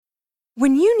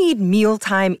When you need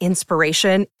mealtime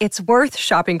inspiration, it's worth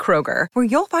shopping Kroger, where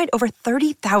you'll find over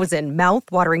 30,000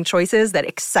 mouth-watering choices that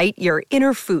excite your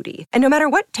inner foodie. And no matter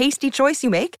what tasty choice you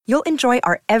make, you'll enjoy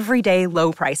our everyday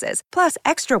low prices, plus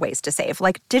extra ways to save,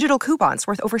 like digital coupons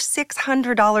worth over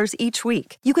 $600 each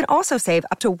week. You can also save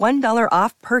up to $1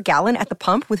 off per gallon at the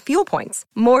pump with fuel points.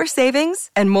 More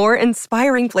savings and more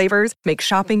inspiring flavors make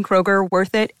shopping Kroger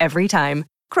worth it every time.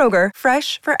 Kroger,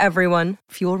 fresh for everyone.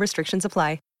 Fuel restrictions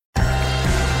apply.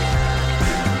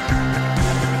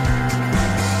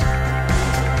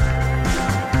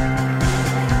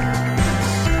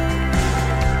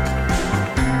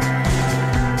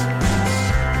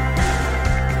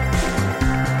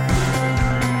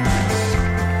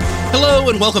 Hello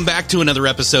and welcome back to another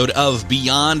episode of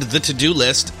Beyond the To-Do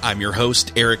List. I'm your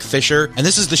host, Eric Fisher, and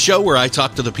this is the show where I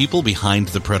talk to the people behind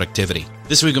the productivity.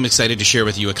 This week I'm excited to share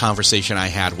with you a conversation I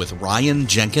had with Ryan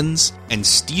Jenkins and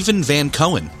Stephen Van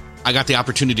Cohen. I got the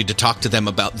opportunity to talk to them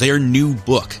about their new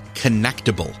book,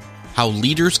 Connectable: How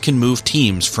Leaders Can Move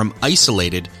Teams from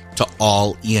Isolated to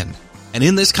All In. And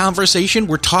in this conversation,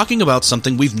 we're talking about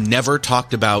something we've never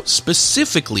talked about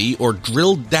specifically or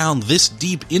drilled down this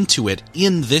deep into it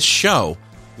in this show,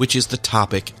 which is the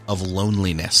topic of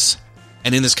loneliness.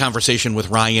 And in this conversation with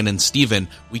Ryan and Stephen,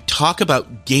 we talk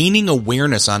about gaining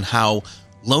awareness on how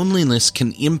loneliness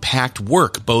can impact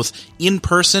work, both in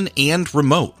person and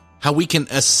remote, how we can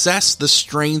assess the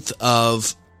strength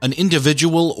of an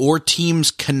individual or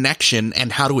team's connection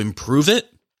and how to improve it,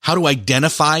 how to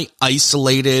identify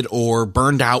isolated or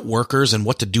burned out workers and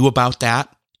what to do about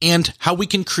that, and how we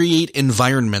can create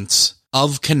environments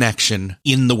of connection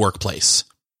in the workplace.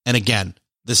 And again,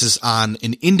 this is on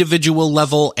an individual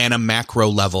level and a macro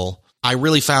level. I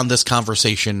really found this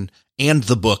conversation and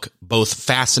the book both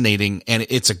fascinating, and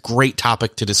it's a great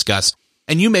topic to discuss.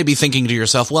 And you may be thinking to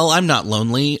yourself, well, I'm not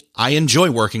lonely. I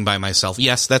enjoy working by myself.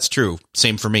 Yes, that's true.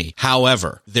 Same for me.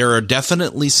 However, there are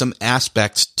definitely some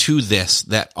aspects to this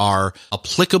that are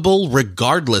applicable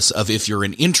regardless of if you're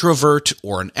an introvert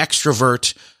or an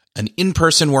extrovert, an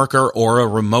in-person worker or a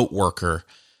remote worker.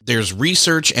 There's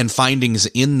research and findings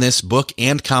in this book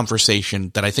and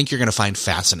conversation that I think you're going to find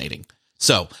fascinating.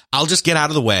 So I'll just get out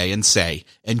of the way and say,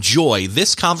 enjoy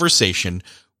this conversation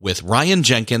with Ryan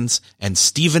Jenkins and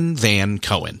Stephen Van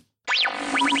Cohen.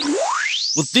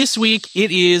 Well, this week, it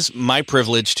is my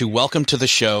privilege to welcome to the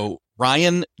show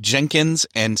Ryan Jenkins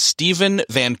and Stephen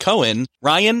Van Cohen.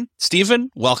 Ryan,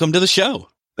 Stephen, welcome to the show.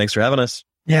 Thanks for having us.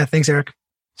 Yeah, thanks, Eric.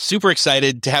 Super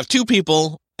excited to have two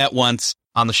people at once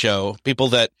on the show. People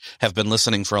that have been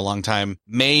listening for a long time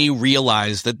may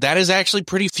realize that that is actually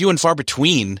pretty few and far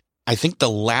between. I think the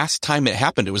last time it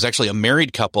happened, it was actually a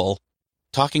married couple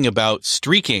talking about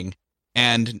streaking,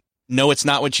 and no, it's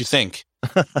not what you think.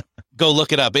 Go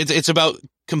look it up. It's about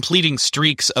completing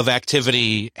streaks of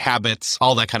activity, habits,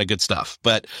 all that kind of good stuff.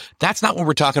 But that's not what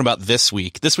we're talking about this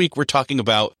week. This week, we're talking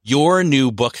about your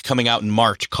new book coming out in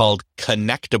March called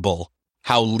Connectable: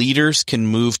 How Leaders Can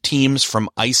Move Teams from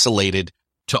Isolated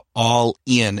to All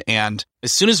In. And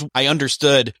as soon as I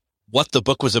understood what the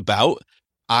book was about,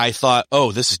 I thought,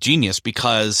 oh, this is genius,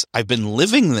 because I've been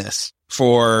living this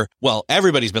for, well,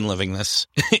 everybody's been living this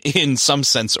in some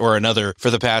sense or another for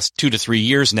the past 2 to 3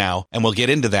 years now, and we'll get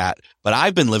into that. But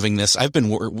I've been living this. I've been,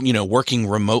 working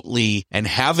remotely and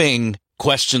having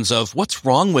questions of what's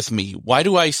wrong with me? Why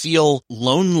do I feel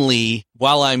lonely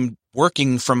while I'm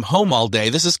working from home all day?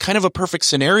 This is kind of a perfect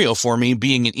scenario for me.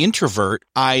 Being an introvert,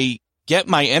 I get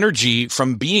my energy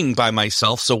from being by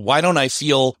myself. So why don't I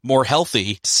feel more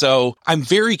healthy? So I'm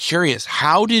very curious.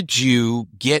 How did you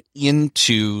get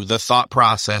into the thought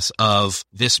process of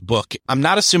this book? I'm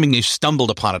not assuming you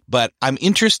stumbled upon it, but I'm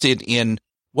interested in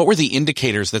what were the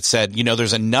indicators that said,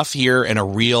 there's enough here and a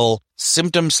real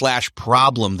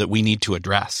symptom/problem that we need to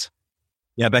address?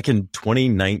 Yeah, back in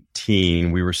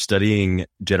 2019, we were studying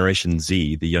Generation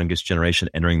Z, the youngest generation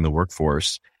entering the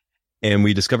workforce. And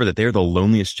we discovered that they're the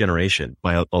loneliest generation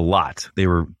by a lot. They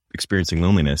were experiencing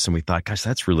loneliness. And we thought, gosh,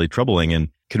 that's really troubling. And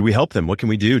could we help them? What can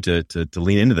we do to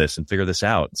lean into this and figure this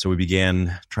out? So we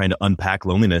began trying to unpack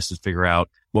loneliness and figure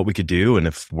out what we could do and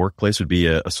if workplace would be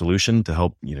a solution to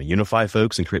help, unify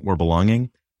folks and create more belonging.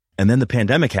 And then the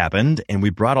pandemic happened and we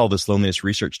brought all this loneliness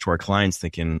research to our clients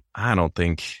thinking, I don't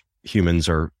think humans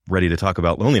are ready to talk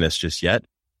about loneliness just yet.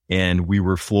 And we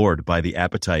were floored by the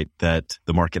appetite that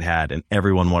the market had, and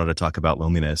everyone wanted to talk about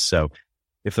loneliness. So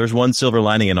if there's one silver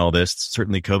lining in all this,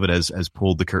 certainly COVID has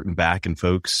pulled the curtain back and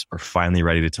folks are finally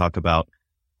ready to talk about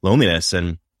loneliness.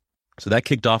 And so that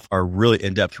kicked off our really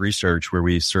in-depth research where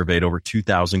we surveyed over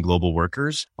 2,000 global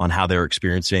workers on how they're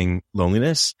experiencing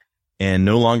loneliness. And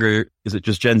no longer is it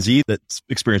just Gen Z that's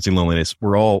experiencing loneliness.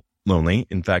 We're all lonely.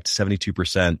 In fact,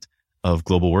 72% of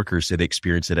global workers say they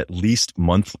experience it at least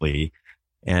monthly.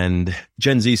 And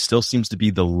Gen Z still seems to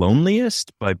be the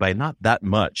loneliest by not that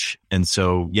much. And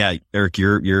so, yeah, Eric,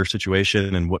 your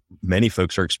situation and what many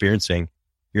folks are experiencing,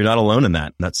 you're not alone in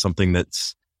that. That's something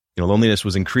that's, loneliness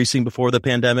was increasing before the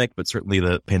pandemic, but certainly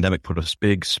the pandemic put a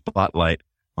big spotlight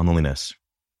on loneliness.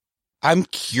 I'm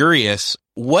curious,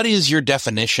 what is your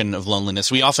definition of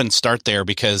loneliness? We often start there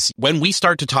because when we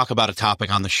start to talk about a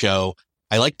topic on the show,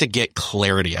 I like to get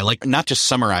clarity. I like not just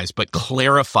summarize, but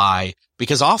clarify,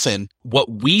 because often what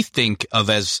we think of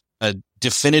as a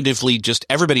definitively just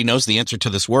everybody knows the answer to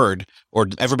this word, or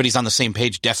everybody's on the same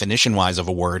page definition wise of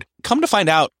a word. Come to find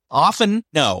out, often,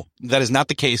 no, that is not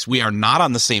the case. We are not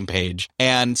on the same page.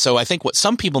 And so I think what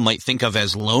some people might think of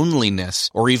as loneliness,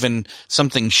 or even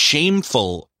something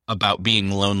shameful about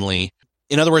being lonely,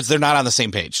 in other words, they're not on the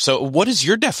same page. So what is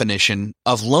your definition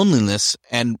of loneliness?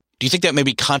 And do you think that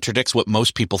maybe contradicts what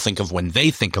most people think of when they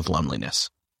think of loneliness?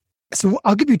 So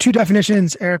I'll give you two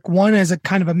definitions, Eric. One is a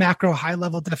kind of a macro high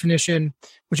level definition,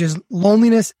 which is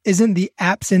loneliness isn't the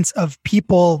absence of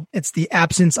people. It's the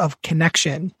absence of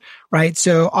connection, right?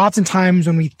 So oftentimes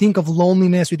when we think of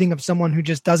loneliness, we think of someone who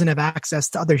just doesn't have access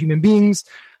to other human beings.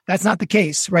 That's not the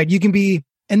case, right? You can be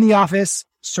in the office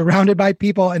surrounded by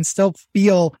people and still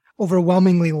feel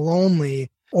overwhelmingly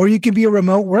lonely, or you can be a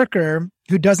remote worker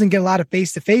who doesn't get a lot of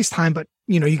face-to-face time, but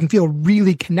you can feel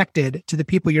really connected to the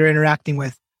people you're interacting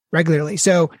with regularly.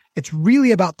 So it's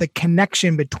really about the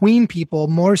connection between people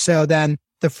more so than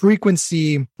the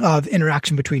frequency of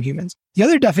interaction between humans. The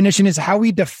other definition is how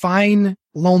we define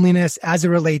loneliness as it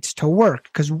relates to work,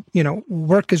 because,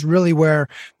 work is really where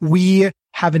we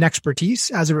have an expertise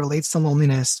as it relates to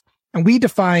loneliness. And we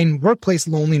define workplace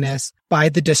loneliness by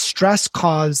the distress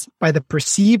caused by the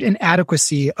perceived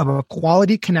inadequacy of a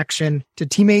quality connection to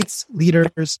teammates,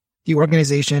 leaders, the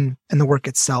organization, and the work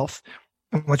itself.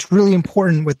 And what's really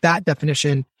important with that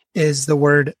definition is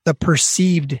the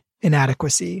perceived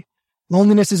inadequacy.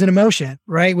 Loneliness is an emotion,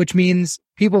 right? Which means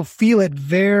people feel it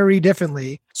very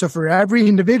differently. So for every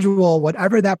individual,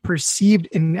 whatever that perceived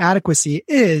inadequacy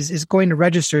is going to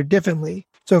register differently.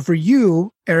 So for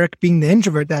you, Eric, being the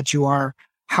introvert that you are,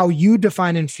 how you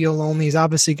define and feel lonely is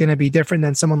obviously going to be different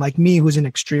than someone like me who's an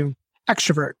extreme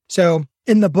extrovert. So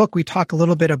in the book, we talk a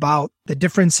little bit about the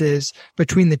differences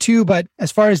between the two, but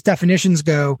as far as definitions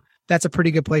go, that's a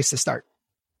pretty good place to start.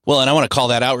 Well, and I want to call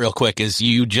that out real quick, is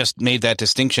you just made that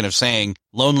distinction of saying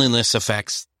loneliness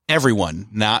affects everyone,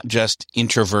 not just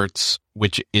introverts,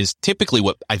 which is typically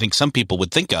what I think some people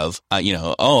would think of.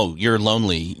 Oh, you're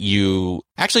lonely. You'd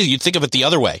think of it the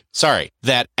other way. Sorry,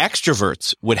 that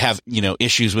extroverts would have,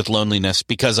 issues with loneliness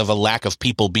because of a lack of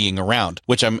people being around,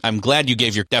 which I'm glad you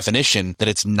gave your definition that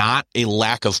it's not a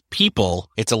lack of people.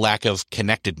 It's a lack of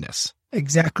connectedness.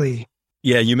 Exactly.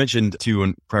 Yeah. You mentioned too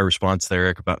in prior response there,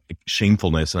 Eric, about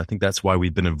shamefulness. And I think that's why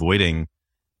we've been avoiding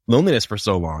loneliness for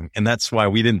so long. And that's why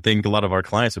we didn't think a lot of our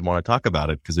clients would want to talk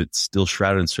about it, because it's still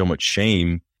shrouded in so much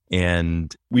shame.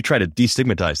 And we try to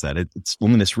destigmatize that.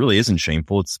 Loneliness really isn't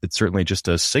shameful. It's certainly just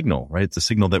a signal, right? It's a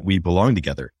signal that we belong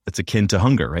together. It's akin to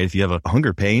hunger, right? If you have a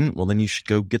hunger pain, well, then you should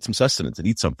go get some sustenance and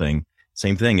eat something.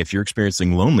 Same thing. If you're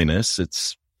experiencing loneliness,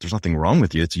 there's nothing wrong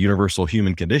with you. It's a universal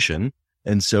human condition.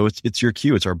 And so it's your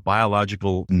cue. It's our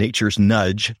biological nature's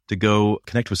nudge to go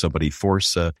connect with somebody,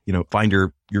 find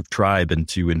your tribe and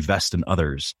to invest in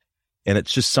others. And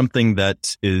it's just something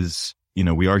that is,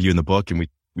 we argue in the book, and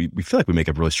we feel like we make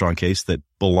a really strong case that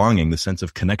belonging, the sense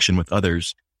of connection with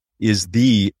others, is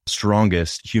the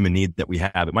strongest human need that we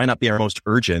have. It might not be our most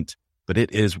urgent, but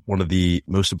it is one of the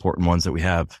most important ones that we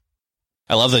have.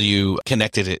 I love that you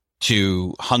connected it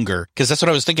to hunger, because that's what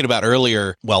I was thinking about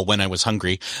earlier. Well, when I was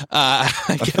hungry, I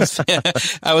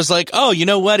was like, oh, you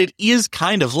know what? It is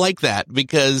kind of like that,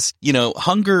 because,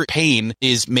 hunger, pain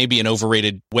is maybe an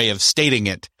overrated way of stating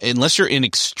it. Unless you're in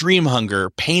extreme hunger,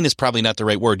 pain is probably not the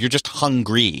right word. You're just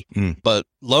hungry. But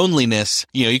loneliness,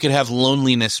 you could have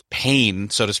loneliness pain,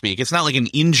 so to speak. It's not like an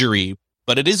injury,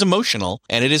 but it is emotional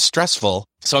and it is stressful.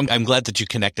 So I'm glad that you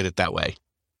connected it that way.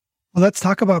 Well, let's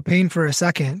talk about pain for a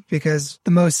second, because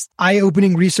the most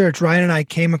eye-opening research Ryan and I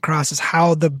came across is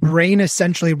how the brain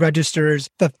essentially registers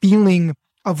the feeling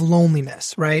of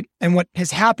loneliness, right? And what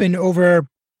has happened over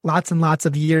lots and lots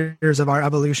of years of our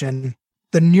evolution,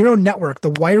 the neural network, the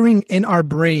wiring in our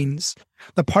brains,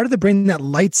 the part of the brain that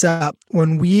lights up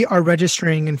when we are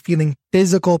registering and feeling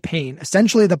physical pain,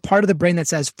 essentially the part of the brain that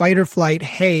says fight or flight,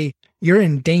 hey, you're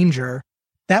in danger.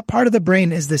 That part of the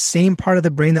brain is the same part of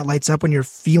the brain that lights up when you're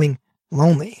feeling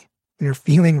lonely, when you're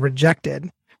feeling rejected,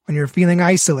 when you're feeling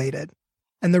isolated.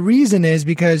 And the reason is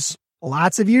because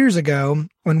lots of years ago,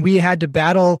 when we had to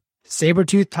battle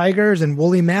saber-toothed tigers and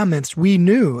woolly mammoths, we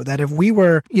knew that if we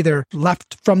were either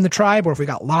left from the tribe or if we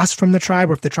got lost from the tribe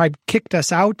or if the tribe kicked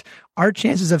us out, our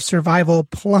chances of survival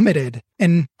plummeted.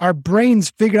 And our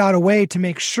brains figured out a way to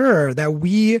make sure that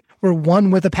we were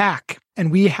one with a pack and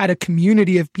we had a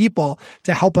community of people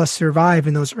to help us survive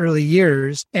in those early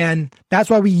years. And that's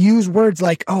why we use words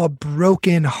like, a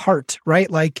broken heart, right?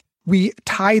 Like we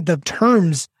tied the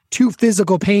terms to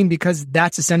physical pain because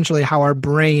that's essentially how our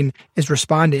brain is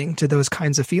responding to those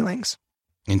kinds of feelings.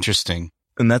 Interesting.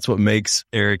 And that's what makes,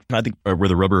 Eric, I think where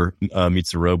the rubber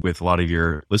meets the road with a lot of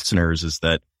your listeners is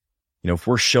that, if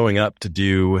we're showing up to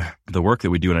do the work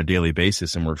that we do on a daily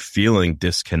basis and we're feeling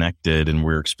disconnected and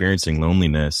we're experiencing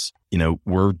loneliness,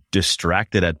 we're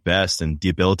distracted at best and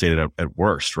debilitated at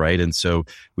worst, right? And so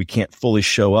we can't fully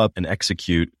show up and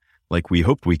execute like we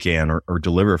hope we can or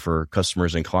deliver for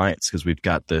customers and clients because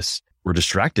we're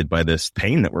distracted by this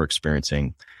pain that we're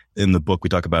experiencing. In the book, we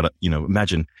talk about,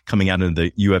 imagine coming out into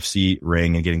the UFC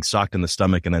ring and getting socked in the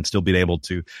stomach and then still being able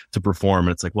to perform.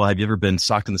 And it's like, well, have you ever been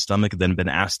socked in the stomach and then been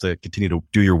asked to continue to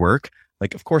do your work?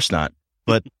 Like, of course not.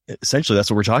 But essentially, that's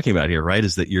what we're talking about here, right?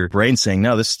 Is that your brain's saying,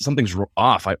 no, something's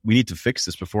off. We need to fix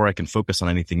this before I can focus on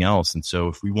anything else. And so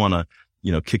if we want to,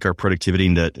 kick our productivity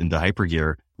into hyper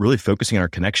gear, really focusing on our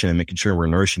connection and making sure we're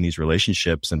nourishing these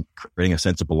relationships and creating a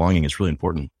sense of belonging is really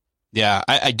important. Yeah,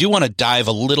 I do want to dive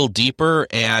a little deeper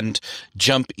and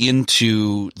jump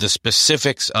into the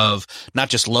specifics of not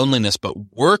just loneliness, but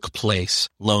workplace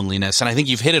loneliness. And I think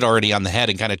you've hit it already on the head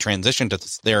and kind of transitioned to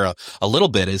this there a little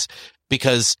bit, is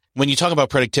because when you talk about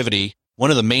productivity,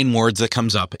 one of the main words that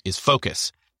comes up is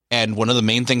focus. And one of the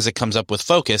main things that comes up with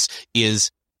focus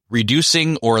is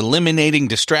reducing or eliminating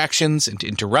distractions and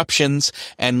interruptions.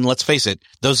 And let's face it,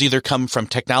 those either come from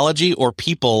technology or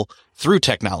people through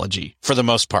technology for the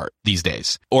most part these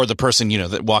days, or the person,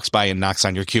 that walks by and knocks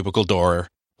on your cubicle door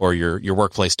or your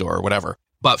workplace door or whatever.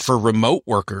 But for remote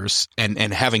workers and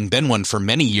having been one for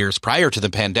many years prior to the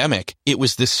pandemic, it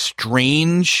was this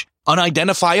strange,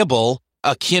 unidentifiable,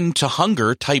 akin to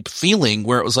hunger type feeling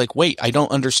where it was like, wait, I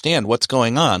don't understand what's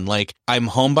going on. Like, I'm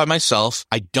home by myself.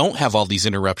 I don't have all these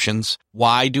interruptions.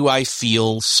 Why do I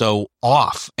feel so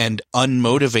off and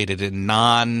unmotivated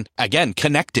and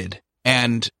connected?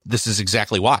 And this is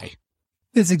exactly why.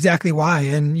 It's exactly why.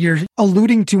 And you're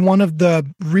alluding to one of the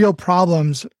real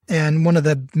problems and one of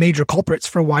the major culprits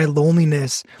for why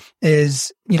loneliness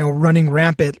is, running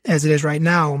rampant as it is right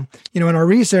now. In our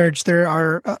research, there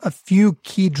are a few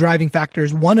key driving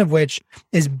factors, one of which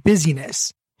is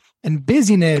busyness. And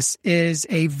busyness is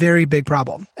a very big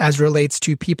problem as relates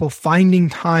to people finding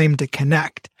time to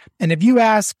connect. And if you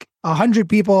ask 100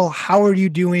 people, how are you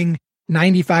doing?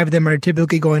 95 of them are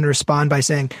typically going to respond by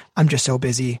saying, I'm just so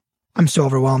busy. I'm so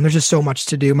overwhelmed. There's just so much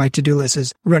to do. My to-do list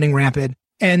is running rampant.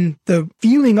 And the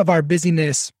feeling of our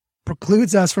busyness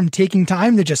precludes us from taking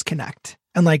time to just connect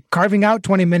and like carving out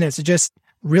 20 minutes to just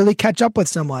really catch up with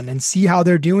someone and see how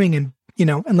they're doing. And,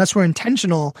 unless we're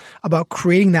intentional about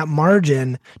creating that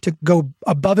margin to go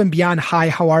above and beyond, hi,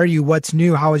 how are you? What's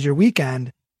new? How was your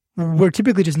weekend? We're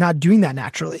typically just not doing that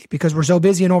naturally because we're so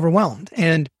busy and overwhelmed.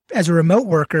 And as a remote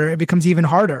worker, it becomes even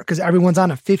harder because everyone's on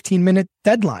a 15-minute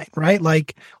deadline, right?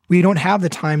 Like we don't have the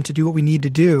time to do what we need to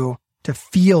do to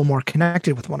feel more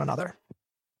connected with one another.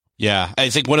 Yeah, I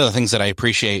think one of the things that I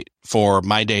appreciate for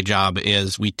my day job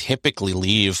is we typically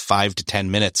leave 5 to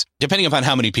 10 minutes, depending upon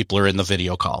how many people are in the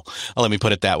video call. Let me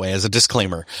put it that way as a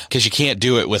disclaimer, because you can't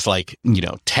do it with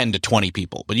 10 to 20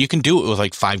 people, but you can do it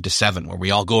with 5 to 7, where we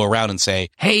all go around and say,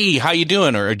 hey, how you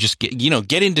doing? Or just get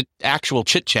into actual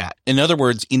chit chat. In other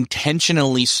words,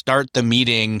 intentionally start the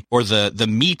meeting or the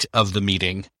meat of the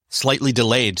meeting slightly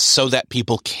delayed so that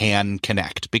people can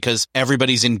connect, because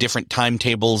everybody's in different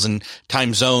timetables and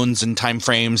time zones and time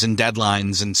frames and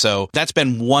deadlines. And so that's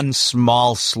been one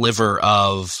small sliver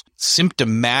of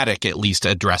symptomatic, at least,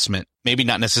 addressment. Maybe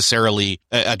not necessarily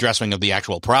addressing of the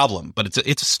actual problem, but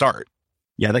it's a start.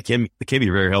 Yeah, that can be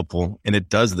very helpful. And it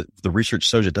does, the research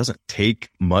shows it doesn't take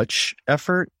much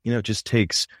effort. It just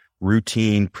takes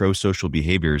routine pro-social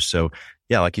behaviors. So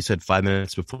yeah, like you said, 5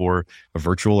 minutes before a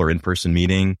virtual or in-person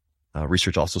meeting.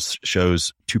 Research also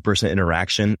shows 2%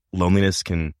 interaction. Loneliness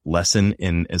can lessen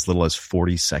in as little as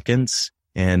 40 seconds.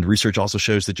 And research also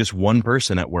shows that just one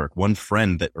person at work, one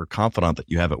friend or confidant that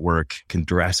you have at work can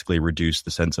drastically reduce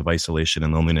the sense of isolation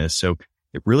and loneliness. So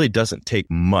it really doesn't take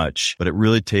much, but it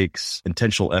really takes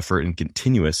intentional effort and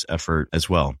continuous effort as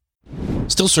well.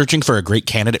 Still searching for a great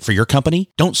candidate for your company?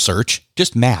 Don't search.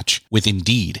 Just match with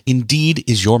Indeed. Indeed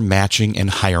is your matching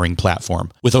and hiring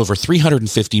platform with over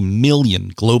 350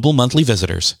 million global monthly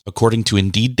visitors, according to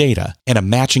Indeed data, and a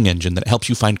matching engine that helps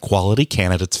you find quality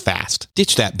candidates fast.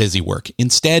 Ditch that busy work.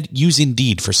 Instead, use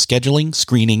Indeed for scheduling,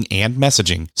 screening, and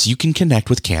messaging so you can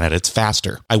connect with candidates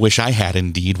faster. I wish I had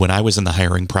Indeed when I was in the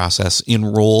hiring process in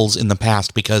roles in the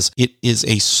past, because it is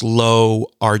a slow,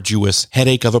 arduous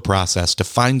headache of a process to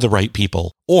find the right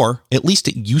people. Or, at least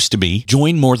it used to be.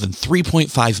 Join more than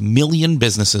 3.5 million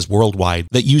businesses worldwide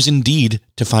that use Indeed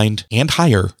to find and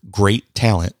hire great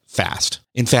talent fast.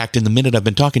 In fact, in the minute I've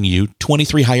been talking to you,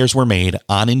 23 hires were made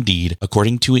on Indeed,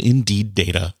 according to Indeed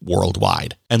data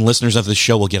worldwide. And listeners of this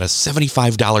show will get a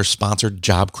 $75 sponsored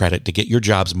job credit to get your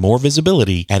jobs more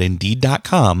visibility at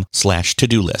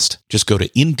Indeed.com/to-do list. Just go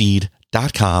to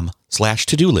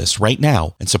Indeed.com/to-do list right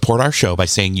now and support our show by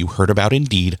saying you heard about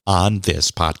Indeed on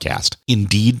this podcast.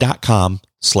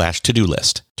 Indeed.com/to-do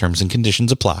list. Terms and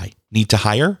conditions apply. Need to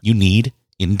hire? You need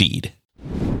Indeed.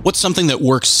 What's something that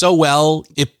works so well,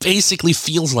 it basically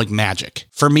feels like magic?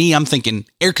 For me, I'm thinking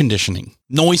air conditioning,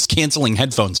 noise canceling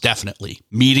headphones, definitely.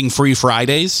 Meeting-free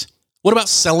Fridays? What about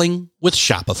selling with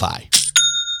Shopify?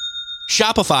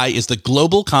 Shopify is the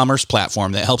global commerce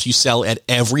platform that helps you sell at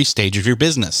every stage of your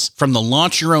business. From the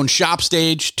launch your own shop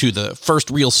stage to the first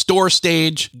real store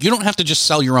stage, you don't have to just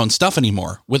sell your own stuff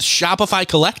anymore. With Shopify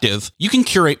Collective, you can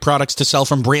curate products to sell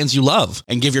from brands you love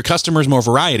and give your customers more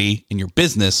variety and your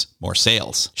business more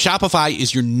sales. Shopify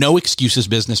is your no excuses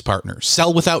business partner.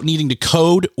 Sell without needing to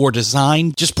code or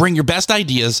design. Just bring your best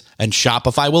ideas and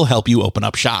Shopify will help you open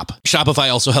up shop. Shopify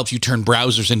also helps you turn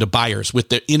browsers into buyers with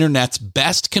the internet's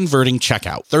best converting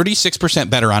checkout, 36%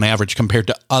 better on average compared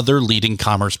to other leading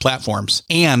commerce platforms,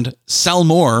 and sell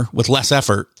more with less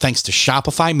effort thanks to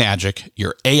Shopify Magic,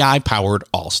 your AI-powered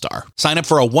all-star. Sign up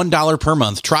for a $1 per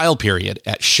month trial period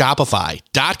at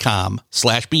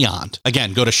shopify.com/beyond.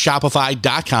 Again, go to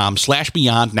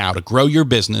shopify.com/beyond now to grow your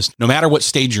business no matter what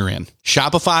stage you're in.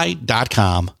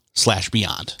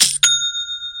 Shopify.com/beyond.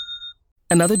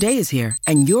 Another day is here,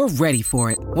 and you're ready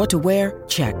for it. What to wear?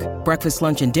 Check. Breakfast,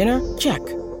 lunch, and dinner? Check.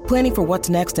 Planning for what's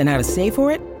next and how to save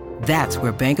for it? That's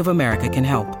where Bank of America can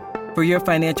help. For your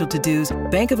financial to-dos,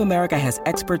 Bank of America has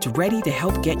experts ready to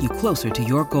help get you closer to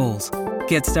your goals.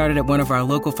 Get started at one of our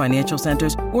local financial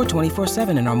centers or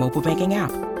 24/7 in our mobile banking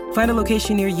app. Find a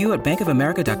location near you at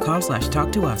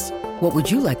bankofamerica.com/talktous. What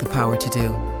would you like the power to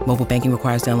do? Mobile banking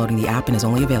requires downloading the app and is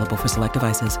only available for select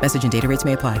devices. Message and data rates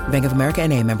may apply. Bank of America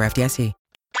NA, member FDIC.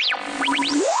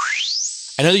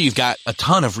 I know that you've got a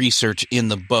ton of research in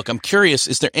the book. I'm curious,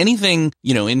 is there anything,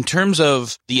 in terms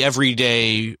of the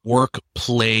everyday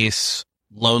workplace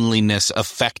loneliness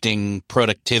affecting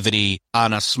productivity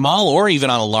on a small or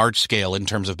even on a large scale in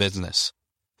terms of business?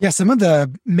 Yeah, some of the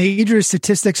major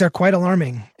statistics are quite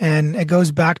alarming. And it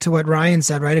goes back to what Ryan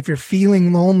said, right? If you're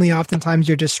feeling lonely, oftentimes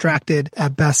you're distracted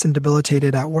at best and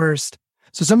debilitated at worst.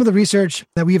 So some of the research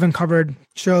that we've uncovered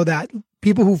show that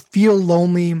people who feel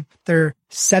lonely, they're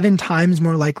 7 times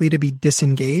more likely to be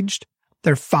disengaged.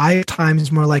 They're 5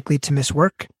 times more likely to miss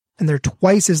work. And they're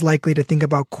twice as likely to think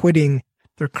about quitting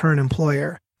their current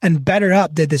employer. And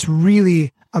BetterUp did this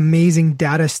really amazing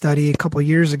data study a couple of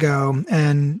years ago.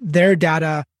 And their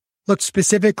data looked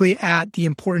specifically at the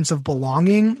importance of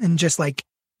belonging and just like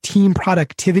team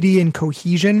productivity and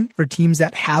cohesion for teams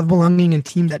that have belonging and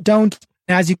teams that don't.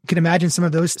 As you can imagine, some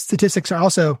of those statistics are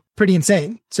also pretty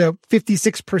insane. So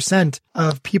 56%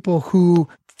 of people who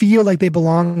feel like they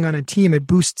belong on a team, it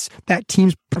boosts that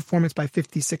team's performance by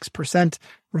 56%.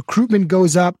 Recruitment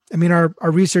goes up. I mean, our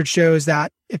research shows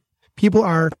that if people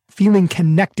are feeling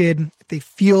connected, if they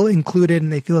feel included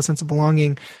and they feel a sense of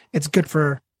belonging, it's good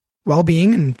for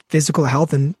well-being and physical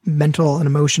health and mental and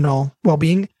emotional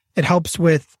well-being. It helps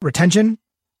with retention,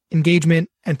 engagement,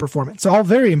 and performance. So all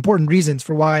very important reasons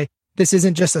for why this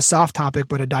isn't just a soft topic,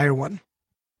 but a dire one.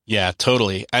 Yeah,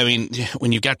 totally. I mean,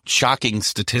 when you've got shocking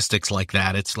statistics like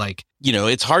that, it's like,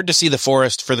 it's hard to see the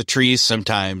forest for the trees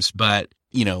sometimes. But,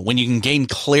 when you can gain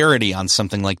clarity on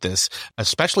something like this,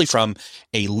 especially from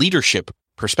a leadership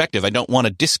perspective, I don't want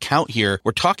to discount here.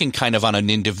 We're talking kind of on an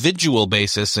individual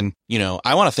basis. And,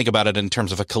 I want to think about it in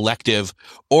terms of a collective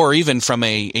or even from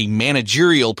a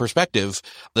managerial perspective.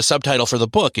 The subtitle for the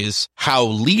book is How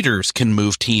Leaders Can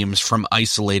Move Teams from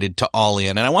Isolated to All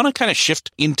In. And I want to kind of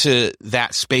shift into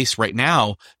that space right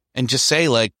now and just say,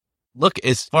 look,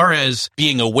 as far as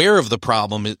being aware of the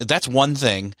problem, that's one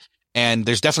thing. And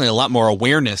there's definitely a lot more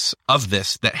awareness of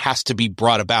this that has to be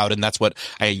brought about. And that's what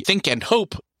I think and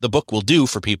hope the book will do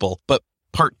for people. But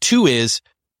part 2 is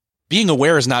being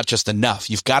aware is not just enough.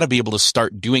 You've got to be able to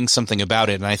start doing something about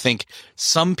it. And I think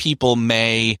some people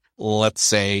may, let's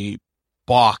say,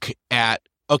 balk at,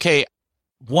 okay,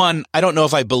 one, I don't know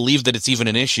if I believe that it's even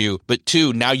an issue, but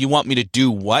two, now you want me to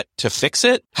do what to fix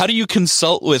it? How do you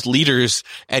consult with leaders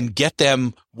and get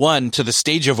them, one, to the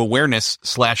stage of awareness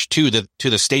 / two, to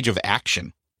the stage of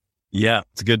action? Yeah,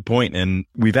 it's a good point. And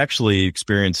we've actually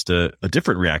experienced a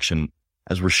different reaction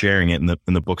as we're sharing it,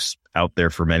 in the book's out there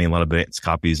for many, a lot of advanced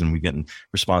copies, and we get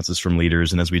responses from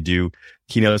leaders. And as we do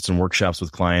keynotes and workshops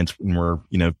with clients, when we're,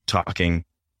 talking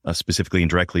specifically and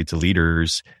directly to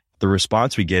leaders, the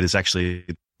response we get is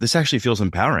this actually feels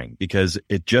empowering because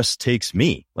it just takes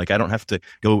me. Like, I don't have to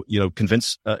go,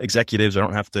 convince executives. I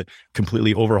don't have to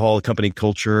completely overhaul a company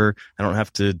culture. I don't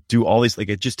have to do all these,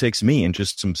 it just takes me and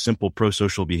just some simple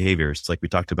pro-social behaviors like we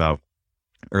talked about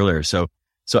earlier. So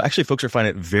actually folks are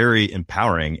finding it very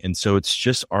empowering. And so it's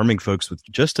just arming folks with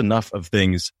just enough of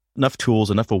things, enough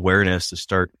tools, enough awareness to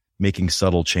start making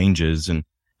subtle changes. And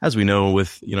as we know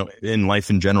with, in life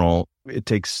in general, it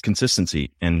takes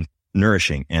consistency and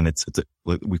nourishing. And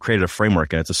we created a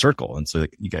framework and it's a circle. And so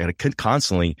you got to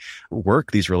constantly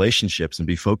work these relationships and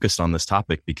be focused on this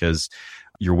topic because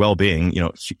your well-being,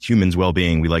 humans'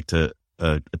 well-being, we like to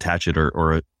attach it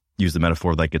or use the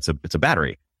metaphor like it's a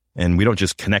battery. And we don't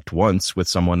just connect once with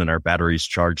someone and our battery's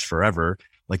charged forever.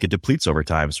 Like, it depletes over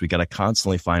time. So we got to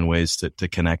constantly find ways to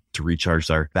connect, to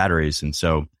recharge our batteries. And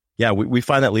so, yeah, we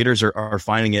find that leaders are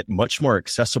finding it much more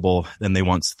accessible than they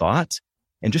once thought.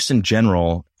 And just in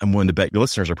general, I'm willing to bet your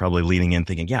listeners are probably leaning in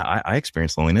thinking, yeah, I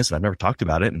experience loneliness and I've never talked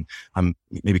about it. And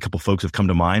maybe a couple of folks have come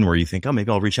to mind where you think, oh,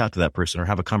 maybe I'll reach out to that person or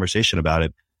have a conversation about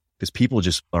it, because people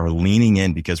just are leaning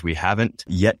in because we haven't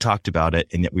yet talked about it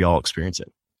and yet we all experience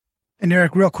it. And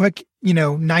Eric, real quick,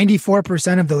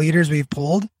 94% of the leaders we've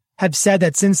polled have said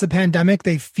that since the pandemic,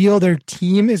 they feel their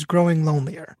team is growing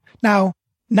lonelier. Now,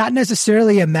 not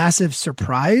necessarily a massive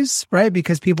surprise, right?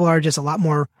 Because people are just a lot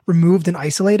more removed and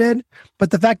isolated.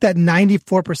 But the fact that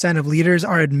 94% of leaders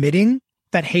are admitting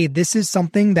that, hey, this is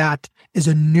something that is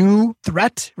a new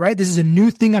threat, right? This is a new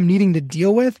thing I'm needing to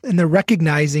deal with. And they're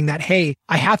recognizing that, hey,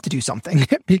 I have to do something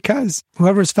because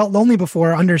whoever's felt lonely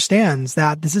before understands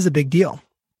that this is a big deal.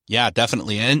 Yeah,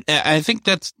 definitely. And I think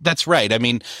that's right. I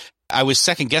mean, I was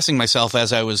second guessing myself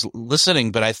as I was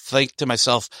listening, but I think to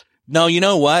myself, no, you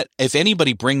know what? If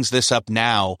anybody brings this up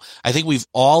now, I think we've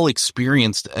all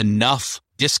experienced enough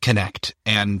disconnect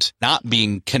and not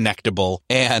being connectable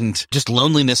and just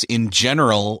loneliness in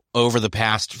general over the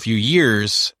past few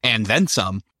years and then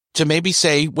some, to maybe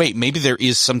say, wait, maybe there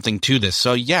is something to this.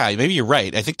 So yeah, maybe you're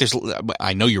right.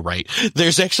 I know you're right.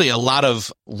 There's actually a lot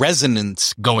of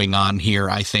resonance going on here,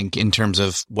 I think, in terms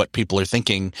of what people are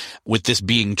thinking with this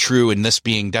being true and this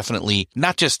being definitely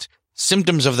not just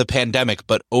symptoms of the pandemic,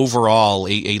 but overall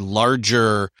a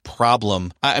larger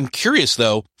problem. I'm curious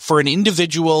though, for an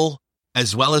individual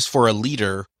as well as for a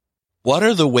leader, what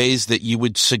are the ways that you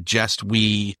would suggest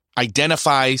we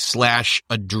identify /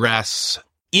 address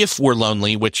if we're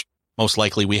lonely, which most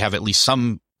likely we have at least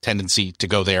some tendency to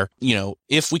go there,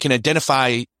 if we can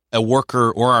identify a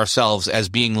worker or ourselves as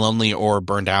being lonely or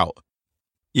burned out?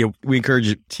 Yeah, we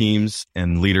encourage teams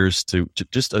and leaders to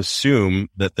just assume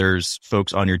that there's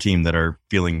folks on your team that are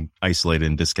feeling isolated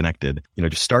and disconnected.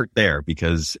 Just start there,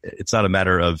 because it's not a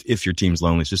matter of if your team's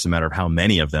lonely. It's just a matter of how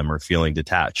many of them are feeling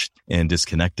detached and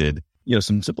disconnected.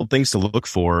 Some simple things to look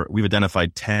for. We've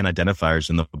identified 10 identifiers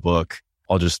in the book.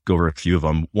 I'll just go over a few of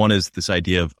them. One is this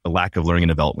idea of a lack of learning and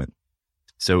development.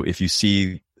 So if you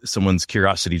see someone's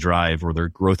curiosity drive or their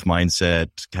growth mindset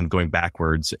kind of going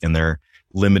backwards and they have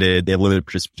limited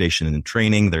participation in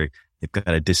training, they've got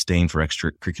a disdain for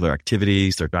extracurricular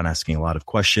activities, they're not asking a lot of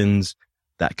questions,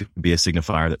 that could be a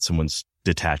signifier that someone's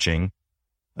detaching.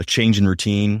 A change in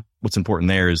routine. What's important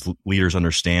there is leaders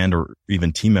understand, or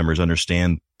even team members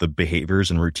understand, the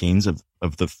behaviors and routines of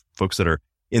the folks that are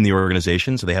in the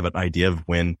organization. So they have an idea of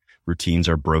when routines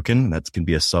are broken. That can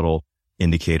be a subtle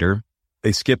indicator.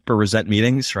 They skip or resent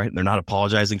meetings, right? They're not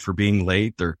apologizing for being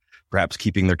late. They're perhaps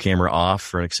keeping their camera off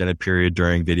for an extended period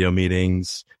during video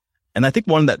meetings. And I think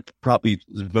one that probably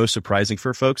is most surprising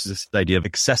for folks is this idea of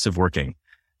excessive working.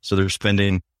 So they're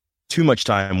spending too much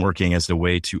time working as a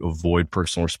way to avoid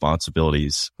personal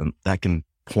responsibilities. And that can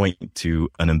point to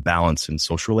an imbalance in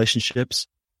social relationships.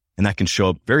 And that can show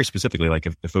up very specifically, like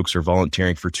if folks are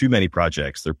volunteering for too many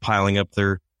projects, they're piling up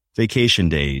their vacation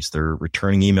days, they're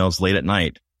returning emails late at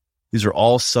night. These are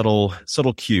all subtle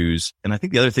cues. And I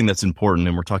think the other thing that's important,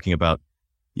 and we're talking about,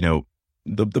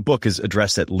 the book is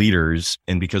addressed at leaders.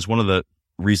 And because one of the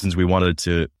reasons we wanted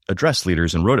to address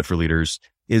leaders and wrote it for leaders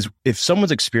is if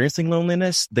someone's experiencing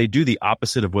loneliness, they do the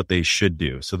opposite of what they should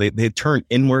do. So they turn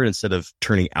inward instead of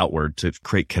turning outward to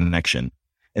create connection.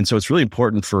 And so it's really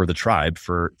important for the tribe,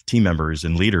 for team members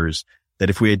and leaders, that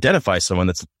if we identify someone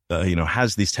that's,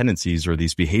 has these tendencies or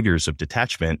these behaviors of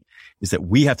detachment, is that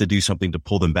we have to do something to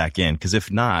pull them back in. Because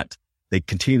if not, they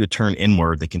continue to turn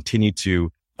inward. They continue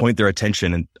to point their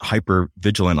attention and hyper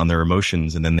vigilant on their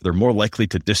emotions. And then they're more likely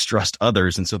to distrust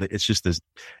others. And so it's just this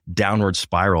downward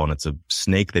spiral, and it's a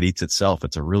snake that eats itself.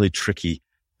 It's a really tricky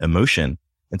emotion.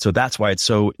 And so that's why it's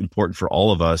so important for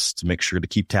all of us to make sure to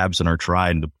keep tabs on our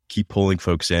tribe and to keep pulling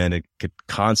folks in and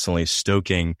constantly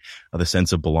stoking the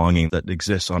sense of belonging that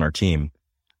exists on our team.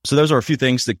 So those are a few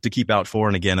things to keep out for.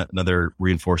 And again, another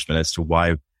reinforcement as to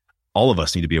why all of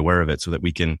us need to be aware of it, so that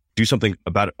we can do something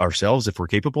about it ourselves if we're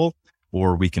capable,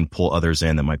 or we can pull others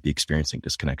in that might be experiencing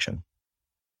disconnection.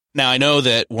 Now, I know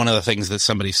that one of the things that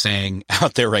somebody's saying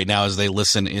out there right now as they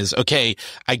listen is, okay,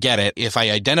 I get it. If I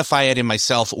identify it in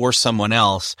myself or someone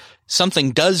else,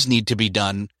 something does need to be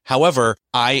done. However,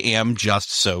 I am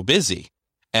just so busy,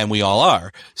 and we all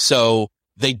are. So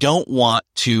they don't want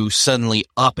to suddenly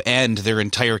upend their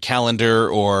entire calendar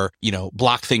or,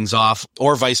 block things off,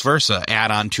 or vice versa,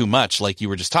 add on too much like you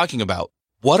were just talking about.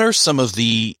 What are some of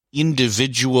the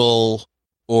individual,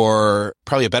 or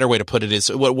probably a better way to put it is,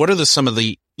 what are some of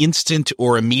the instant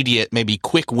or immediate, maybe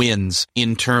quick wins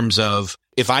in terms of,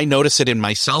 if I notice it in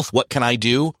myself, what can I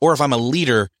do? Or if I'm a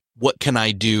leader, what can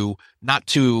I do not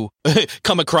to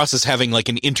come across as having like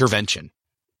an intervention?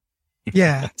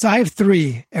 Yeah. So I have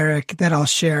 3, Eric, that I'll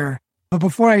share. But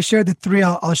before I share the 3,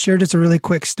 I'll share just a really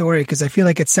quick story, because I feel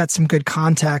like it sets some good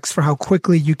context for how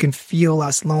quickly you can feel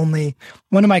less lonely.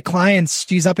 One of my clients,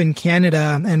 she's up in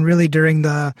Canada, and really during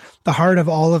the heart of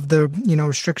all of the,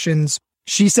 restrictions,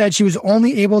 she said she was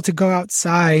only able to go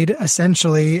outside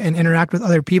essentially and interact with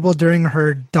other people during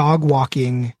her dog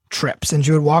walking trips. And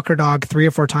she would walk her dog 3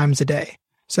 or 4 times a day.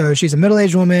 So she's a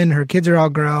middle-aged woman. Her kids are all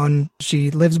grown.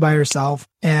 She lives by herself.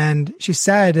 And she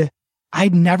said, I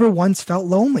never once felt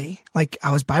lonely. Like,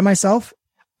 I was by myself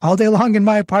all day long in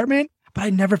my apartment, but I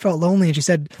never felt lonely. And she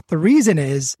said, the reason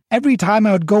is every time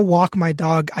I would go walk my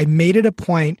dog, I made it a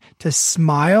point to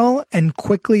smile and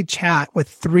quickly chat with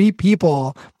 3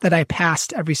 people that I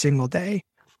passed every single day.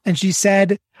 And she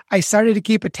said, I started to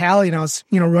keep a tally, and I was,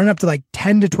 running up to like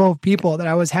 10 to 12 people that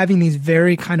I was having these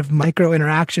very kind of micro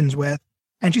interactions with.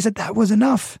 And she said that was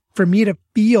enough for me to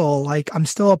feel like I'm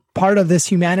still a part of this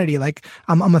humanity. Like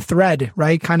I'm a thread,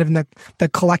 right? Kind of in the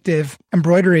collective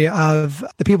embroidery of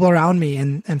the people around me.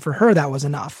 And for her, that was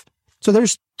enough. So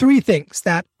there's 3 things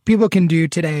that people can do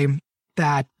today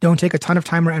that don't take a ton of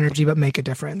time or energy, but make a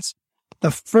difference.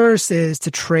 The first is to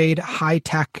trade high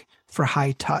tech for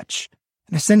high touch.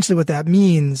 And essentially what that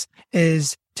means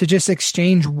is to just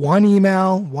exchange 1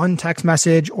 email, 1 text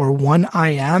message, or 1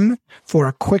 IM for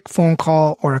a quick phone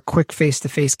call or a quick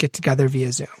face-to-face get-together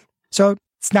via Zoom. So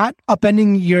it's not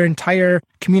upending your entire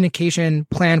communication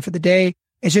plan for the day.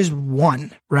 It's just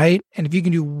 1, right? And if you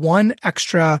can do 1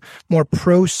 extra, more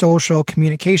pro-social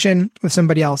communication with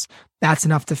somebody else, that's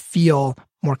enough to feel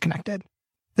more connected.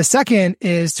 The second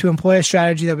is to employ a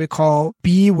strategy that we call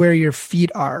be where your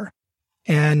feet are.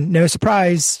 And no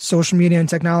surprise, social media and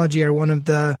technology are one of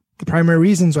the primary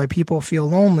reasons why people feel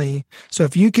lonely. So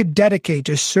if you could dedicate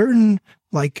just certain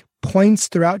points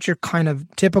throughout your kind of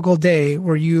typical day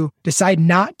where you decide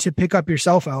not to pick up your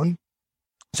cell phone.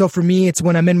 So for me, it's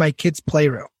when I'm in my kids'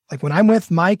 playroom. Like when I'm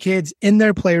with my kids in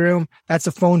their playroom, that's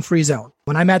a phone-free zone.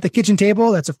 When I'm at the kitchen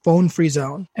table, that's a phone-free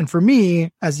zone. And for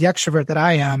me, as the extrovert that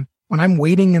I am, when I'm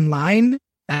waiting in line,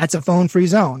 that's a phone-free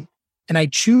zone. And I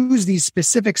choose these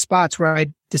specific spots where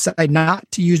I decide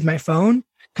not to use my phone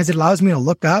because it allows me to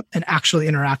look up and actually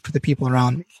interact with the people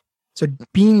around me. So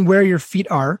being where your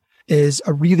feet are is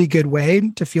a really good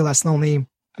way to feel less lonely.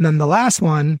 And then the last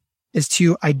one is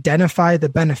to identify the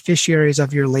beneficiaries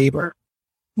of your labor.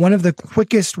 One of the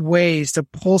quickest ways to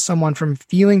pull someone from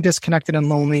feeling disconnected and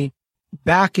lonely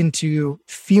back into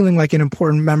feeling like an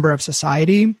important member of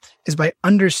society is by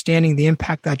understanding the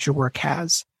impact that your work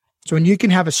has. So when you can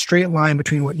have a straight line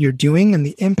between what you're doing and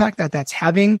the impact that that's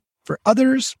having for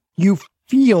others, you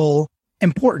feel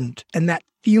important. And that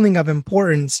feeling of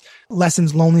importance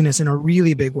lessens loneliness in a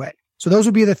really big way. So those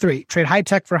would be the 3. Trade high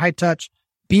tech for high touch,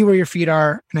 be where your feet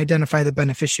are, and identify the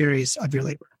beneficiaries of your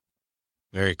labor.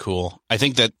 Very cool. I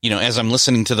think that, as I'm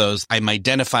listening to those, I'm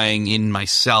identifying in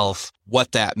myself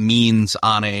what that means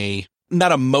on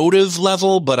not a motive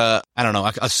level, but a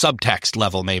subtext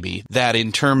level maybe, that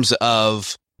in terms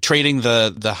of trading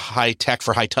the high tech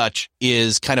for high touch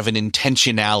is kind of an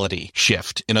intentionality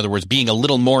shift. In other words, being a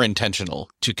little more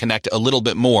intentional to connect a little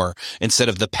bit more instead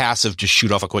of the passive, just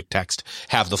shoot off a quick text,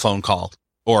 have the phone call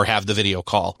or have the video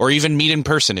call or even meet in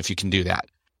person if you can do that.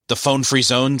 The phone free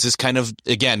zones is kind of,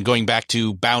 again, going back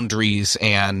to boundaries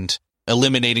and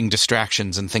eliminating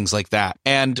distractions and things like that.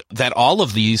 And that all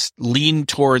of these lean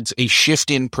towards a shift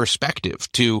in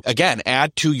perspective to, again,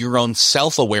 add to your own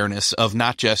self-awareness of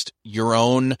not just your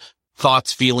own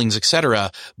thoughts, feelings,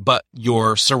 etc., but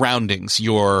your surroundings,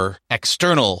 your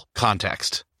external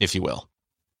context, if you will.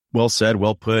 Well said,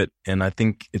 well put. And I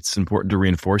think it's important to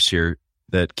reinforce here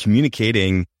that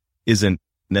communicating isn't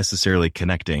necessarily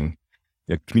connecting.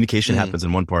 Communication happens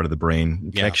in one part of the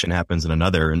brain, connection happens in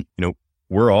another. And,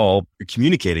 we're all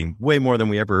communicating way more than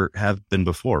we ever have been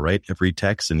before, right? Every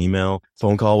text and email,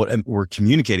 phone call, we're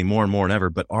communicating more and more than ever,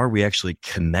 but are we actually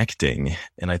connecting?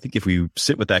 And I think if we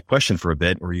sit with that question for a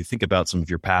bit, or you think about some of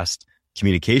your past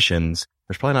communications,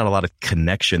 there's probably not a lot of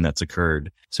connection that's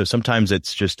occurred. So sometimes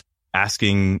it's just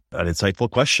asking an insightful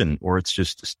question, or it's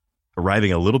just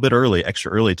arriving a little bit early,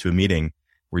 extra early to a meeting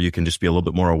where you can just be a little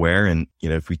bit more aware. And,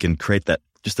 if we can create that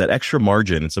extra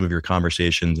margin in some of your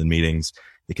conversations and meetings,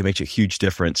 it can make a huge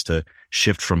difference to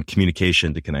shift from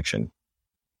communication to connection.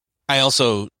 I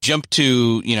also jump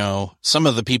to, some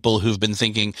of the people who've been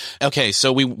thinking, okay,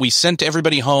 so we sent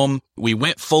everybody home, we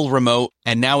went full remote,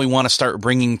 and now we want to start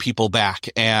bringing people back.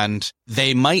 And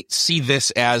they might see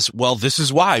this as, well, this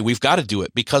is why we've got to do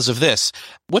it because of this.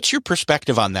 What's your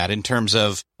perspective on that in terms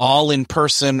of all in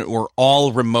person or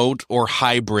all remote or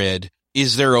hybrid?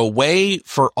 Is there a way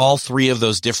for all three of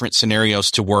those different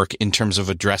scenarios to work in terms of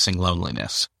addressing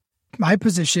loneliness? My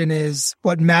position is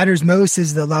what matters most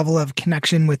is the level of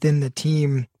connection within the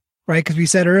team, right? Because we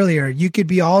said earlier, you could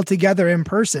be all together in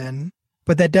person,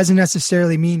 but that doesn't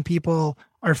necessarily mean people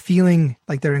are feeling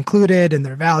like they're included and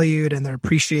they're valued and they're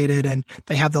appreciated and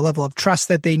they have the level of trust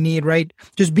that they need, right?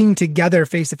 Just being together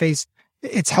face to face,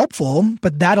 it's helpful,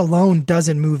 but that alone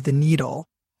doesn't move the needle.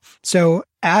 So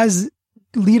as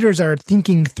leaders are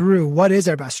thinking through what is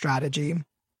our best strategy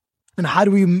and how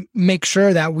do we make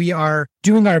sure that we are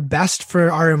doing our best for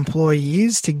our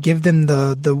employees to give them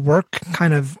the work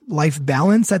kind of life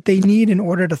balance that they need in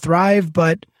order to thrive,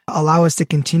 but allow us to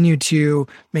continue to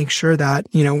make sure that,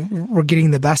 we're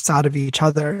getting the best out of each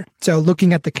other. So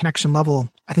looking at the connection level,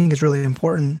 I think is really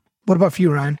important. What about for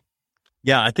you, Ryan?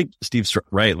 Yeah, I think Steve's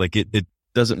right. Like it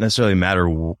doesn't necessarily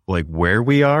matter like where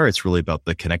we are. It's really about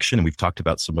the connection. And we've talked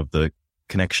about some of the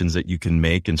connections that you can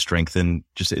make and strengthen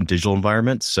just in digital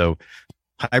environments. So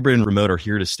hybrid and remote are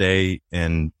here to stay.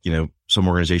 And, some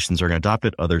organizations are going to adopt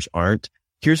it. Others aren't.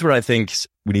 Here's what I think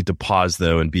we need to pause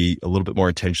though, and be a little bit more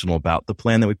intentional about the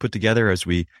plan that we put together as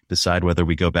we decide whether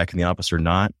we go back in the office or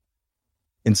not.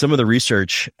 In some of the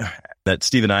research that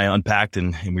Steve and I unpacked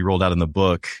and we rolled out in the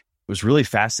book, it was really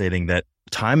fascinating that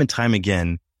time and time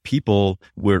again, people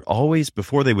would always,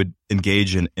 before they would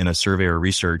engage in a survey or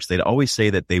research, they'd always say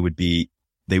that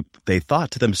they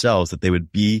thought to themselves that they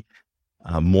would be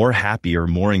more happy or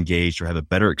more engaged or have a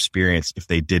better experience if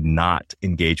they did not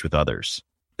engage with others.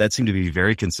 That seemed to be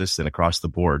very consistent across the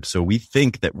board. So we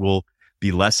think that we'll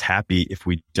be less happy if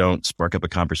we don't spark up a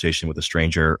conversation with a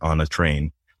stranger on a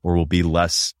train, or we'll be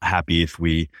less happy if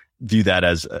we view that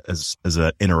as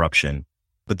an interruption.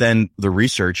 But then the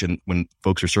research, and when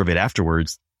folks are surveyed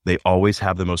afterwards, they always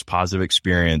have the most positive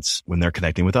experience when they're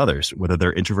connecting with others, whether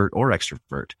they're introvert or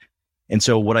extrovert. And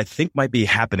so what I think might be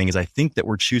happening is I think that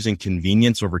we're choosing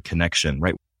convenience over connection,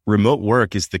 right? Remote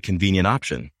work is the convenient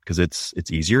option because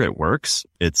it's easier. It works.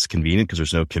 It's convenient because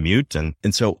there's no commute. And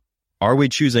so are we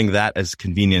choosing that as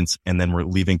convenience and then we're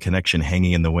leaving connection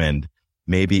hanging in the wind?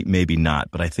 Maybe, maybe not.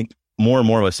 But I think more and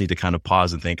more of us need to kind of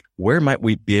pause and think, where might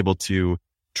we be able to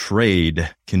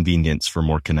trade convenience for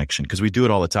more connection? Because we do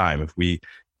it all the time. If we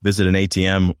visit an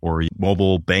ATM or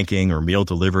mobile banking or meal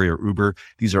delivery or Uber,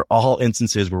 these are all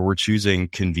instances where we're choosing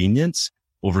convenience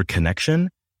over connection.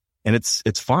 And it's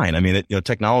fine. I mean,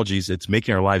 technologies, it's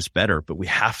making our lives better, but we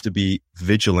have to be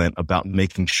vigilant about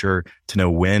making sure to know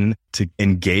when to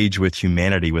engage with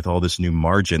humanity with all this new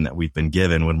margin that we've been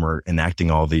given when we're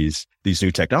enacting all these new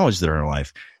technologies that are in our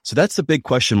life. So that's the big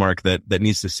question mark that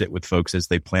needs to sit with folks as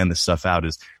they plan this stuff out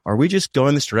is, are we just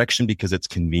going this direction because it's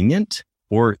convenient,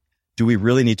 or do we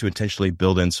really need to intentionally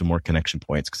build in some more connection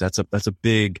points? Because that's a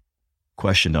big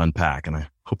question to unpack. And I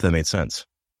hope that made sense.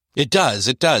 It does.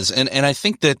 And I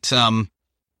think that,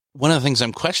 one of the things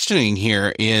I'm questioning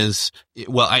here is,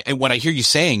 what I hear you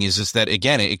saying is that,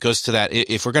 again, it goes to that,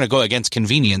 if we're going to go against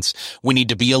convenience, we need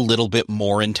to be a little bit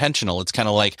more intentional. It's kind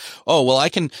of like, oh, well, I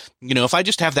can, if I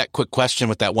just have that quick question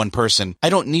with that one person, I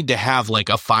don't need to have like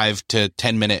a 5 to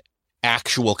 10 minute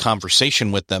actual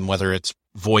conversation with them, whether it's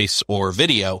voice or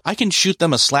video. I can shoot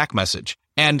them a Slack message.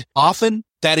 And often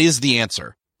that is the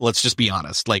answer. Let's just be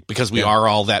honest, because we are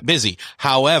all that busy.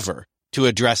 However, to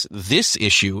address this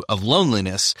issue of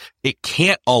loneliness, it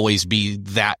can't always be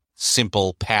that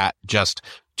simple, pat, just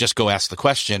go ask the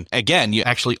question. Again, you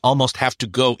actually almost have to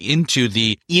go into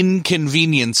the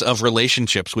inconvenience of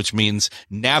relationships, which means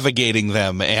navigating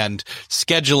them and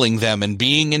scheduling them and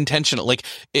being intentional. Like,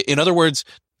 in other words,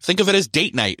 think of it as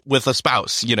date night with a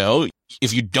spouse. You know,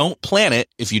 if you don't plan it,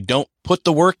 if you don't put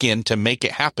the work in to make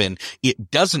it happen,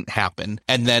 it doesn't happen.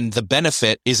 And then the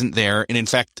benefit isn't there. And in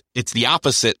fact, it's the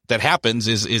opposite that happens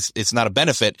is it's not a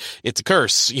benefit. It's a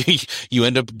curse. You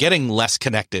end up getting less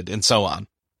connected and so on.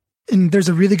 And there's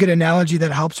a really good analogy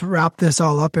that helps wrap this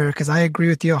all up, Eric, because I agree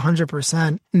with you 100%.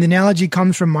 And the analogy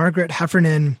comes from Margaret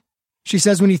Heffernan. She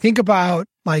says, when you think about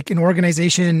like an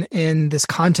organization in this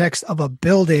context of a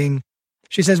building,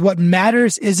 she says, what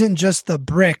matters isn't just the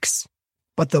bricks,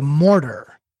 but the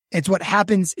mortar. It's what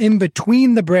happens in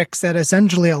between the bricks that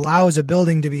essentially allows a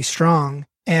building to be strong.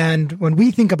 And when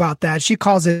we think about that, she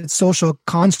calls it social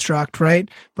construct, right?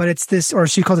 But it's this, or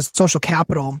she calls it social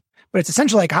capital. But it's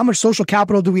essentially like, how much social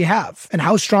capital do we have? And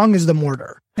how strong is the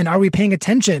mortar? And are we paying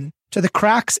attention to the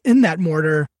cracks in that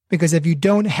mortar? Because if you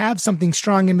don't have something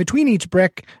strong in between each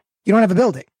brick, you don't have a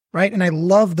building, right? And I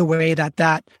love the way that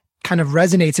kind of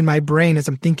resonates in my brain as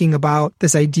I'm thinking about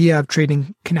this idea of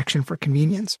trading connection for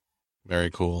convenience.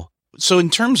 Very cool. So in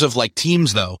terms of like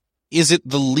teams, though, is it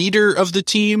the leader of the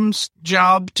team's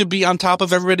job to be on top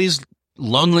of everybody's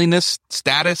loneliness,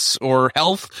 status, or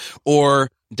health? Or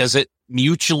does it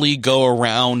mutually go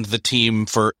around the team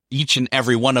for each and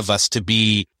every one of us to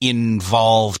be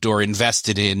involved or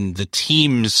invested in the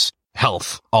team's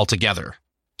health altogether,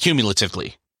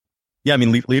 cumulatively? Yeah, I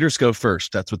mean, leaders go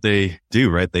first. That's what they do,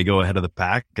 right? They go ahead of the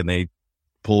pack and they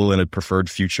pull in a preferred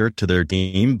future to their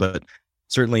team. But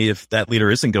certainly if that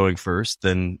leader isn't going first,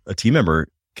 then a team member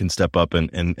can step up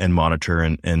and monitor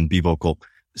and be vocal.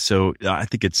 So I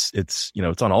think it's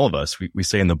on all of us. We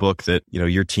say in the book that,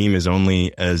 your team is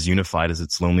only as unified as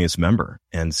its loneliest member.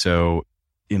 And so,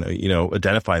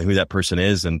 identify who that person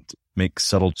is and make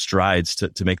subtle strides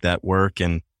to make that work.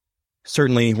 And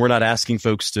certainly we're not asking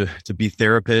folks to be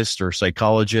therapists or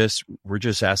psychologists. We're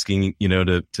just asking,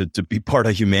 to be part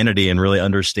of humanity and really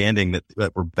understanding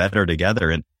that we're better together.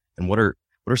 And what are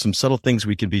some subtle things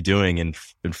we can be doing? And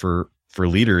for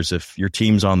leaders, if your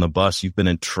team's on the bus, you've been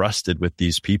entrusted with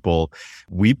these people.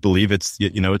 We believe it's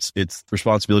the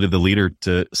responsibility of the leader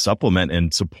to supplement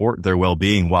and support their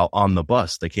well-being while on the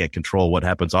bus. They can't control what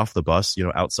happens off the bus,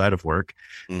 outside of work.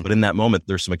 Mm-hmm. But in that moment,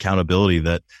 there's some accountability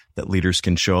that leaders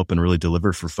can show up and really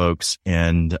deliver for folks.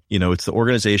 And, it's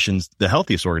the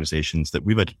healthiest organizations that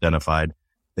we've identified.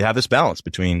 They have this balance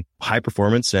between high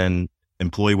performance and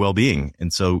employee well-being.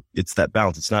 And so it's that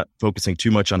balance. It's not focusing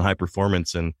too much on high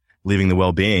performance and leaving the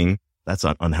well-being. That's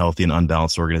an unhealthy and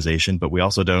unbalanced organization. But we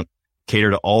also don't cater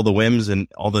to all the whims and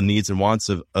all the needs and wants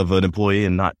of an employee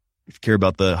and not care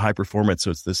about the high performance.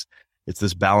 So it's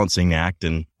this balancing act.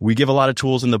 And we give a lot of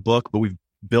tools in the book, but we've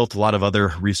built a lot of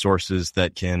other resources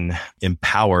that can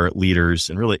empower leaders,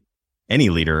 and really any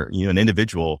leader, an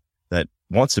individual that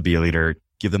wants to be a leader,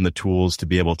 give them the tools to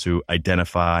be able to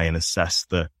identify and assess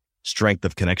the strength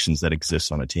of connections that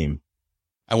exists on a team.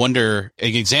 I wonder,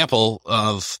 an example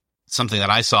of something that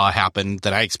I saw happen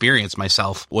that I experienced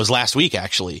myself was last week,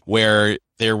 actually, where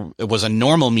there was a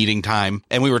normal meeting time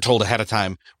and we were told ahead of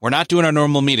time, we're not doing our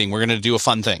normal meeting. We're going to do a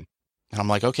fun thing. And I'm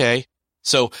like, okay.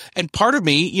 So, and part of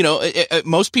me,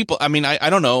 most people, I mean,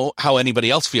 I don't know how anybody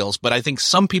else feels, but I think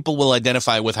some people will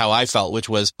identify with how I felt, which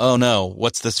was, oh no,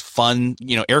 what's this fun,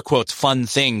 air quotes, fun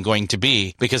thing going to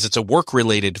be? Because it's a work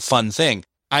related fun thing.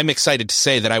 I'm excited to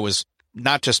say that I was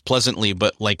not just pleasantly,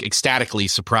 but like ecstatically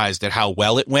surprised at how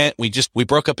well it went. We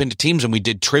broke up into teams and we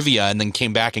did trivia and then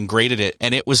came back and graded it.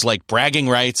 And it was like bragging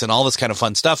rights and all this kind of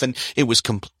fun stuff. And it was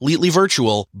completely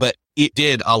virtual, but it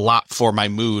did a lot for my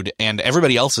mood and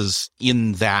everybody else's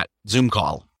in that Zoom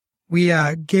call. We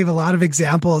gave a lot of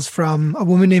examples from a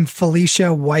woman named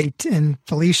Felicia White, and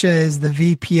Felicia is the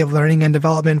VP of Learning and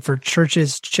Development for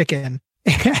Church's Chicken.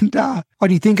 And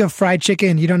when you think of fried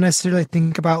chicken, you don't necessarily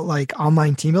think about like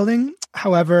online team building.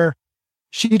 However,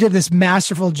 she did this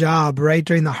masterful job right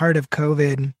during the heart of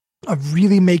COVID of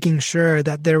really making sure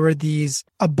that there were these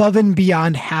above and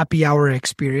beyond happy hour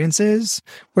experiences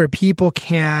where people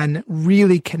can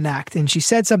really connect. And she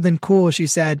said something cool. She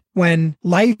said, when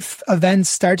life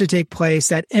events start to take place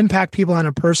that impact people on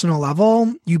a personal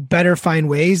level, you better find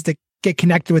ways to get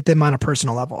connected with them on a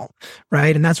personal level,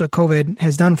 right? And that's what COVID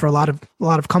has done for a lot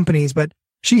of companies. But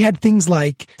she had things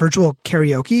like virtual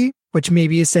karaoke, which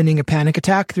maybe is sending a panic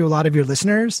attack through a lot of your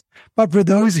listeners. But for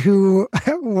those who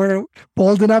were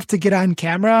bold enough to get on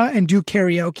camera and do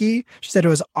karaoke, she said it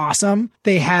was awesome.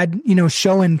 They had,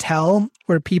 show and tell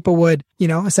where people would,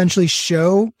 essentially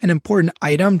show an important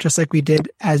item, just like we did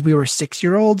as we were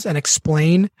 6-year-olds, and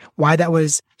explain why that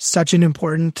was such an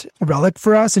important relic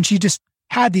for us. And she just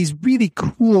had these really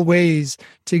cool ways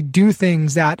to do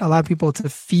things that allow people to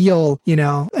feel,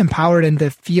 empowered and to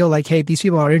feel like, hey, these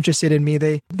people are interested in me.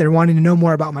 They're wanting to know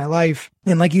more about my life.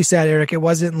 And like you said, Eric, it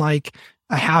wasn't like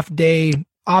a half day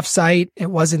offsite.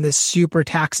 It wasn't this super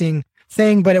taxing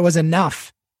thing, but it was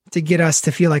enough to get us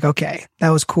to feel like, okay, that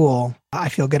was cool. I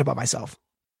feel good about myself.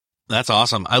 That's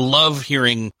awesome. I love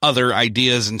hearing other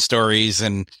ideas and stories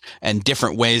and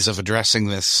different ways of addressing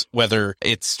this, whether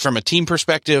it's from a team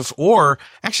perspective or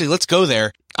actually, let's go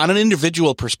there on an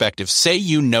individual perspective. Say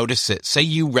you notice it, say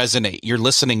you resonate, you're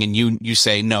listening and you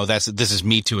say, no, this is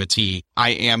me to a T. I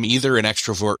am either an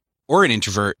extrovert or an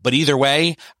introvert, but either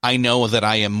way, I know that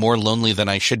I am more lonely than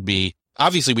I should be.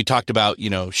 Obviously, we talked about,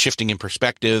 shifting in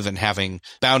perspective and having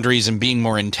boundaries and being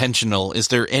more intentional. Is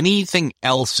there anything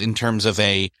else in terms of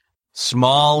a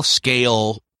small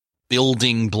scale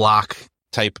building block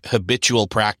type habitual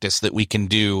practice that we can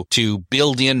do to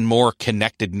build in more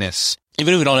connectedness,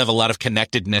 even if we don't have a lot of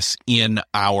connectedness in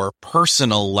our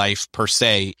personal life per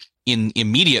se, in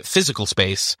immediate physical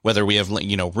space, whether we have,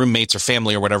 roommates or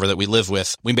family or whatever that we live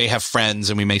with, we may have friends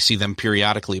and we may see them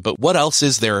periodically, but what else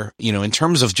is there, in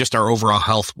terms of just our overall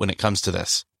health when it comes to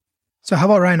this? So how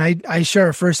about Ryan? I share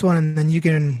a first one and then you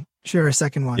can share a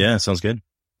second one. Yeah, sounds good.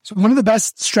 So one of the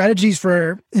best strategies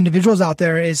for individuals out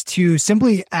there is to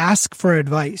simply ask for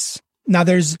advice. Now,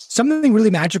 there's something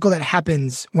really magical that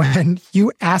happens when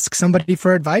you ask somebody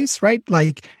for advice, right?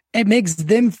 Like, it makes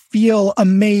them feel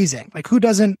amazing. Like, who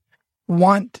doesn't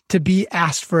want to be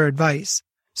asked for advice?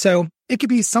 So it could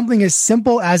be something as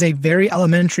simple as a very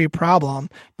elementary problem,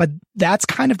 but that's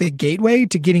kind of the gateway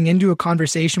to getting into a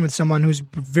conversation with someone who's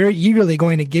very eagerly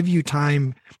going to give you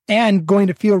time and going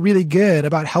to feel really good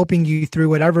about helping you through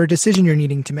whatever decision you're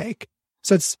needing to make.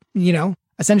 So it's,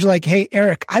 essentially like, hey,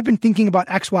 Eric, I've been thinking about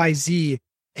XYZ.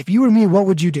 If you were me, what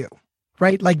would you do?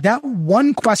 Right? Like that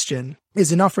one question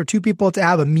is enough for two people to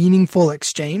have a meaningful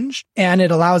exchange. And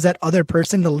it allows that other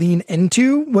person to lean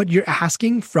into what you're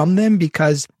asking from them,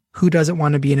 because who doesn't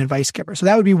want to be an advice giver? So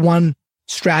that would be one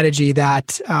strategy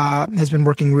that has been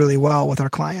working really well with our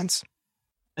clients.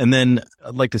 And then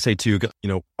I'd like to say too,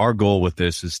 our goal with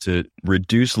this is to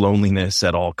reduce loneliness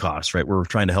at all costs, right? We're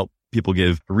trying to help people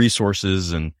give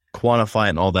resources and quantify it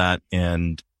and all that.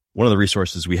 And one of the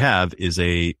resources we have is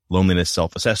a loneliness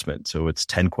self-assessment. So it's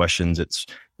 10 questions. It's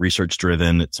research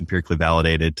driven. It's empirically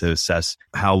validated to assess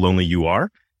how lonely you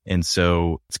are. And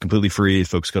so it's completely free. If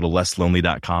folks go to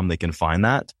lesslonely.com, they can find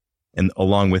that. And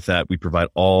along with that, we provide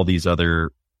all these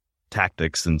other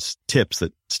tactics and tips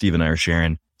that Steve and I are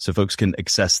sharing, so folks can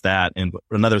access that. And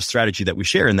another strategy that we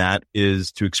share in that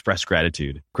is to express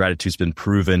gratitude. Gratitude's been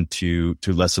proven to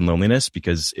lessen loneliness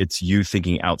because it's you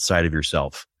thinking outside of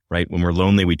yourself, right? When we're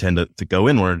lonely, we tend to go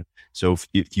inward. So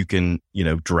if you can,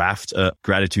 draft a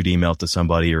gratitude email to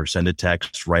somebody or send a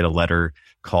text, write a letter,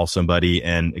 call somebody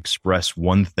and express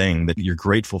one thing that you're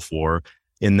grateful for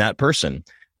in that person.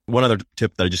 One other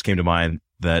tip that just came to mind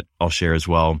that I'll share as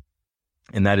well,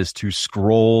 and that is to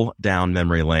scroll down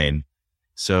memory lane.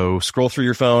 So scroll through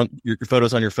your phone, your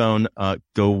photos on your phone,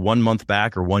 go 1 month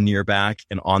back or 1 year back.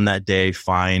 And on that day,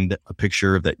 find a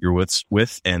picture that you're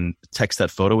with and text that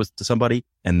photo to somebody.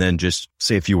 And then just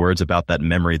say a few words about that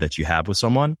memory that you have with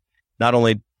someone. Not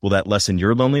only will that lessen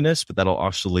your loneliness, but that'll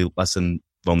actually lessen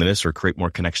loneliness or create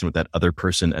more connection with that other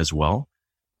person as well.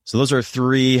 So those are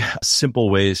 3 simple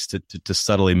ways to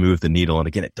subtly move the needle. And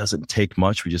again, it doesn't take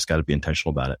much. We just got to be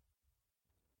intentional about it.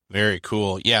 Very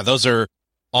cool. Yeah, those are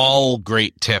all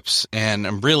great tips. And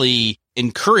I'm really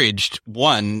encouraged,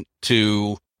 one,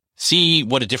 to see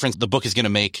what a difference the book is going to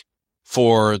make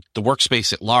for the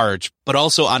workspace at large, but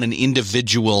also on an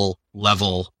individual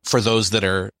level for those that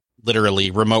are literally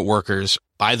remote workers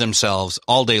by themselves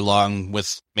all day long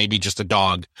with maybe just a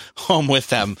dog home with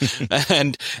them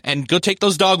and go take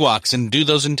those dog walks and do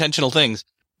those intentional things.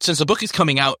 Since the book is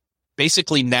coming out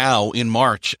basically now in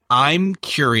March, I'm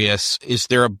curious, is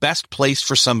there a best place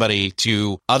for somebody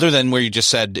to, other than where you just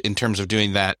said in terms of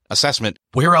doing that assessment,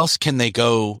 where else can they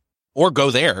go or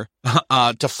go there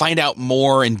to find out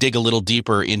more and dig a little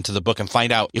deeper into the book and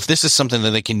find out if this is something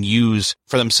that they can use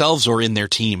for themselves or in their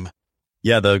team?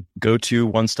 Yeah, the go-to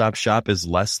one-stop shop is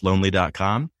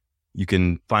lesslonely.com. You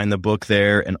can find the book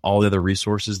there and all the other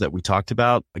resources that we talked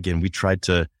about. Again, we tried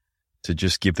to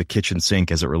just give the kitchen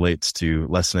sink as it relates to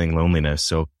lessening loneliness.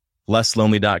 So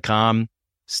LessLonely.com.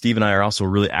 Steve and I are also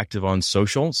really active on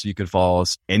social, so you can follow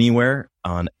us anywhere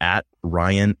on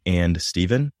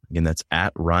 @RyanandSteven. Again, that's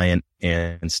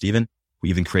 @RyanandSteven. We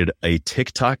even created a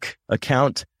TikTok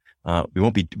account.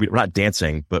 We're not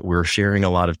dancing, but we're sharing a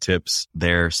lot of tips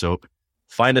there. So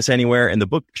find us anywhere, and the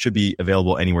book should be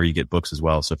available anywhere you get books as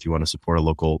well. So if you want to support a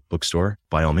local bookstore,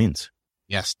 by all means.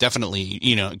 Yes, definitely.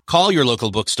 Call your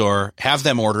local bookstore, have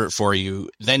them order it for you.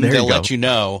 Then they'll let you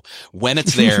know when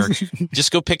it's there.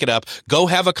 Just go pick it up. Go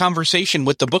have a conversation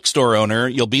with the bookstore owner.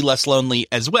 You'll be less lonely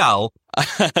as well.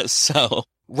 So,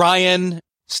 Ryan,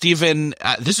 Stephen,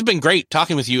 this has been great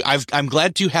talking with you. I'm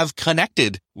glad to have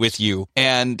connected with you,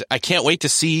 and I can't wait to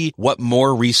see what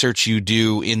more research you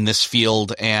do in this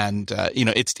field. And,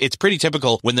 it's pretty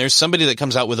typical when there's somebody that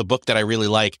comes out with a book that I really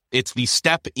like. It's the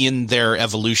step in their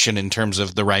evolution in terms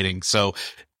of the writing. So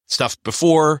stuff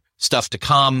before, stuff to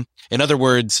come. In other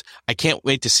words, I can't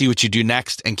wait to see what you do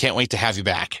next and can't wait to have you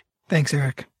back. Thanks,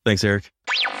 Eric. Thanks, Eric.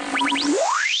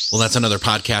 Well, that's another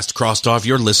podcast crossed off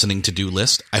your listening to-do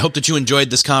list. I hope that you enjoyed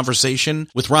this conversation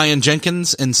with Ryan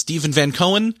Jenkins and Stephen Van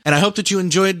Cohen, and I hope that you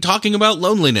enjoyed talking about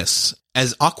loneliness.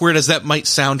 As awkward as that might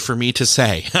sound for me to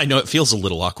say, I know it feels a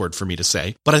little awkward for me to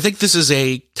say, but I think this is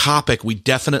a topic we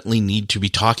definitely need to be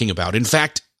talking about. In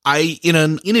fact, I, in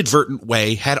an inadvertent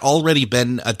way, had already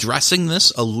been addressing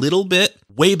this a little bit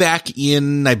way back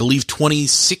in, I believe,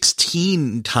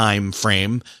 2016 time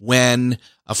frame, when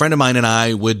a friend of mine and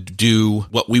I would do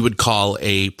what we would call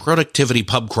a productivity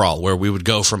pub crawl, where we would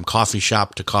go from coffee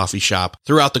shop to coffee shop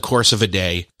throughout the course of a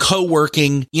day,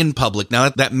 co-working in public. Now,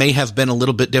 that may have been a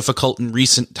little bit difficult in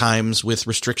recent times with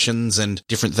restrictions and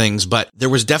different things, but there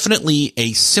was definitely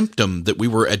a symptom that we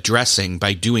were addressing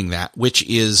by doing that, which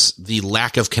is the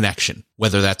lack of connection,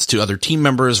 whether that's to other team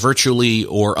members virtually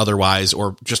or otherwise,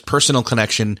 or just personal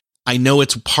connection. I know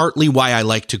it's partly why I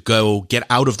like to go get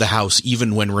out of the house,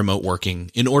 even when remote working,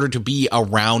 in order to be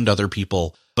around other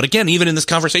people. But again, even in this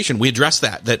conversation, we address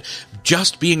that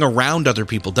just being around other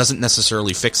people doesn't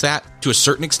necessarily fix that. To a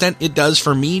certain extent, it does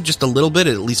for me, just a little bit.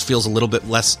 It at least feels a little bit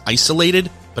less isolated,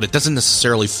 but it doesn't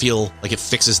necessarily feel like it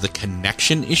fixes the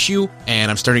connection issue. And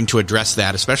I'm starting to address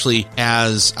that, especially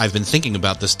as I've been thinking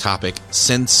about this topic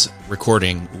since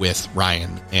recording with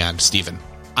Ryan and Stephen.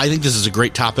 I think this is a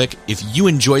great topic. If you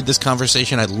enjoyed this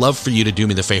conversation, I'd love for you to do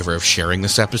me the favor of sharing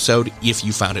this episode if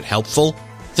you found it helpful.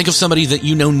 Think of somebody that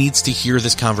you know needs to hear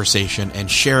this conversation and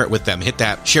share it with them. Hit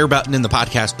that share button in the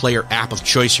podcast player app of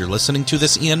choice you're listening to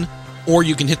this in, or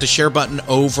you can hit the share button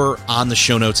over on the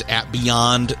show notes at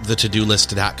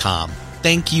beyondthetodolist.com.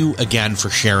 Thank you again for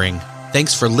sharing.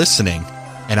 Thanks for listening,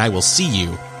 and I will see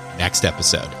you next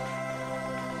episode.